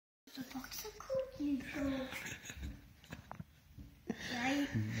The box of cookies. Right?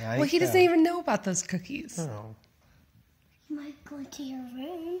 Well, he doesn't even know about those cookies. Oh. He might go into your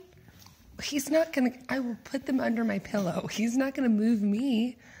room. He's not going to... I will put them under my pillow. He's not going to move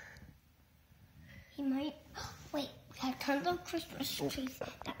me. He might... Wait, we have tons of Christmas trees.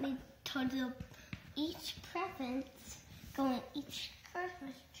 That means tons of each presents go in each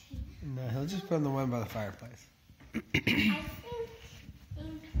Christmas tree. No, he'll just put on the one by the fireplace. I think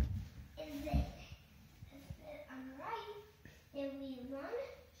is it I'm right. There'll be one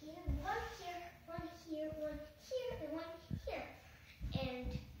here, one here, one here, one here, and one here. And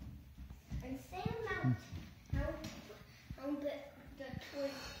same amount how the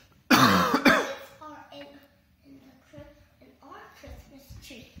toys are in our Christmas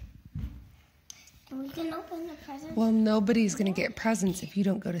tree. And we can open the presents. Well, nobody's going to get presents if you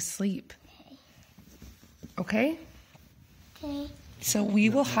don't go to sleep. Okay? Okay. So we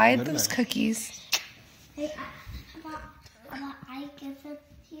will hide those cookies. Hey, how about I give them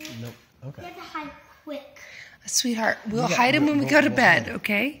to you? Nope. Okay. You have to hide quick. Sweetheart, we'll hide them when we go to bed,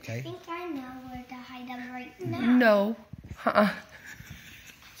 okay? I think I know where to hide them right now. No.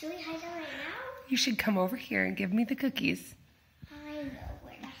 Should we hide them right now? You should come over here and give me the cookies. I know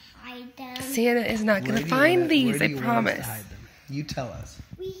where to hide them. Santa is not going to find these, I promise. Hide them? You tell us.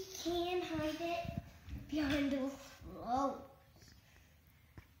 We can hide it behind the clothes.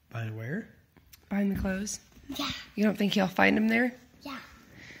 Behind where? Behind the clothes? Yeah. You don't think he'll find them there? Yeah.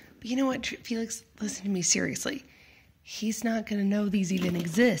 But you know what, Felix? Listen to me seriously. He's not going to know these even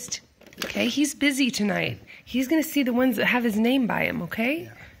exist. Okay? He's busy tonight. He's going to see the ones that have his name by him, okay?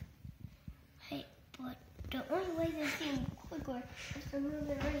 Yeah. Hey, but the only way to see them quicker is to move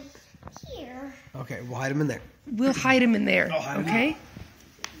it right here. Okay, we'll hide them in there. We'll hide him in there, okay?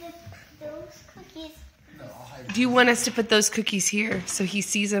 Those cookies. Do you want us to put those cookies here so he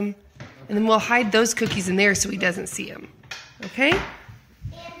sees them? And then we'll hide those cookies in there so he doesn't see them. Okay? And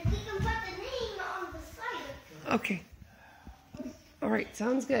we can put the name on the side. Okay. All right,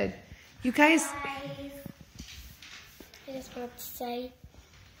 sounds good. You guys... I just want to say,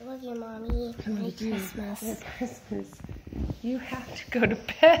 I love you, Mommy. Merry Christmas. Merry Christmas. You have to go to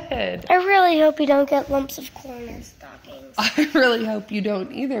bed. I really hope you don't get lumps of corn in stockings. I really hope you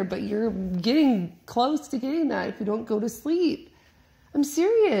don't either, but you're getting close to getting that if you don't go to sleep. I'm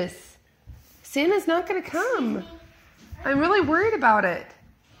serious. Santa's not going to come. I'm really worried about it.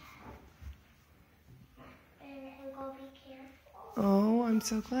 And go be careful. Oh, I'm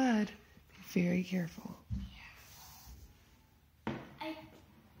so glad. Be very careful. You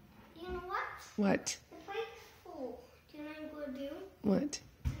know what? What? The plate's full. Do you know what I'm going to do? What?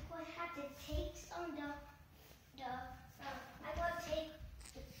 I'm going to have to take some I'm going to take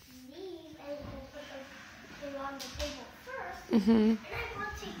these and put them on the table first. Mm-hmm. And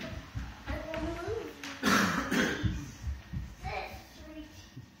I'm going to move this right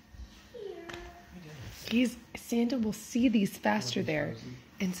here. Santa will see these faster there.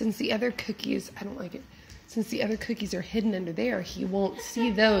 And since the other cookies, I don't like it. Since the other cookies are hidden under there, he won't see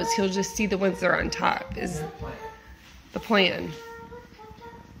those. He'll just see the ones that are on top is the plan.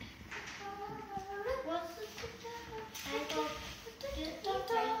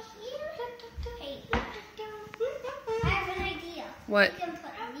 I have an idea. What? We can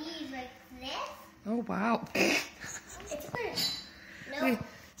put these like this. Oh, wow. It's good. No. Hey,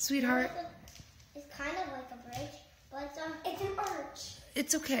 sweetheart, It's kind of like a bridge, but it's an arch.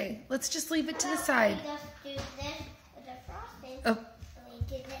 it's okay. Let's just leave it to the side. We just do this with the frosting. Oh, And we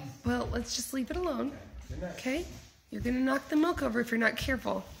do this. well, let's just leave it alone. Okay? You're going to knock the milk over if you're not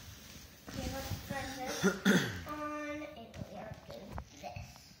careful. Okay, let's spread this on, and we are doing this.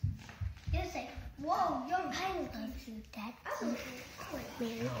 You say, whoa, young Tyler gives you that.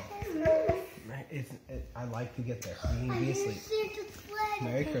 I like to get there. You I can be hear asleep. Santa's sled.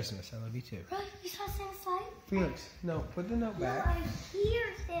 Merry Christmas. I love you too. Right, you saw Santa's sled? Felix, no, put the note No, back. I hear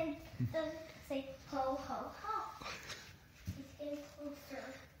Santa say, ho, ho, ho. He's getting closer.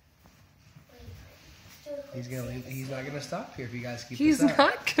 He's gonna leave. He's not gonna stop here if you guys keep He's this up.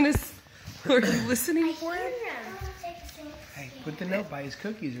 not going to... Are you listening I for hear it? him. Hey, put the note by his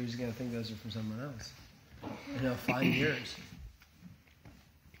cookies, or he's gonna think those are from someone else. And he'll find yours.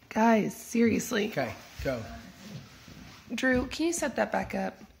 Guys, seriously. Okay, go. Drew, can you set that back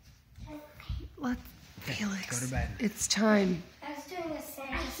up? Let's... Okay, Felix, go to bed. it's time. I was doing a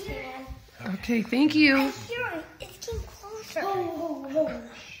Santa stand. Okay, thank you. I hear him. It's getting closer. Oh, oh, oh.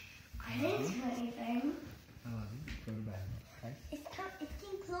 I didn't do anything. I love you. Go to bed. Okay. It's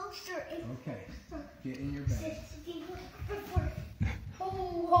getting closer. Okay. Get in your bed. It's getting closer.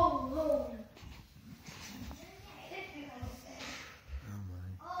 Oh, oh, oh. Oh my.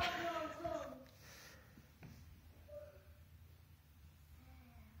 Oh, no.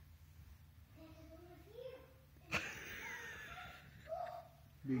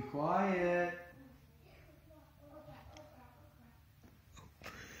 Be quiet.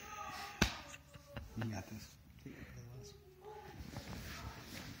 You got this. Take your pillows.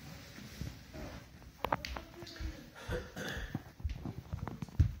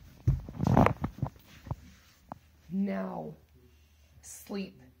 Now,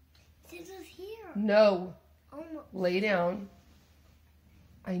 sleep. This is here. No, Almost. lay down.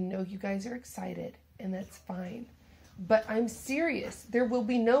 I know you guys are excited, and that's fine. But I'm serious. There will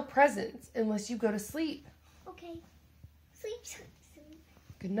be no presents unless you go to sleep. Okay. Sleep, sleep, sleep.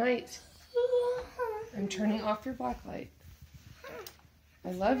 Good night. I'm turning off your black light.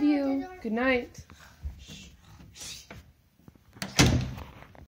 I love you. Good night.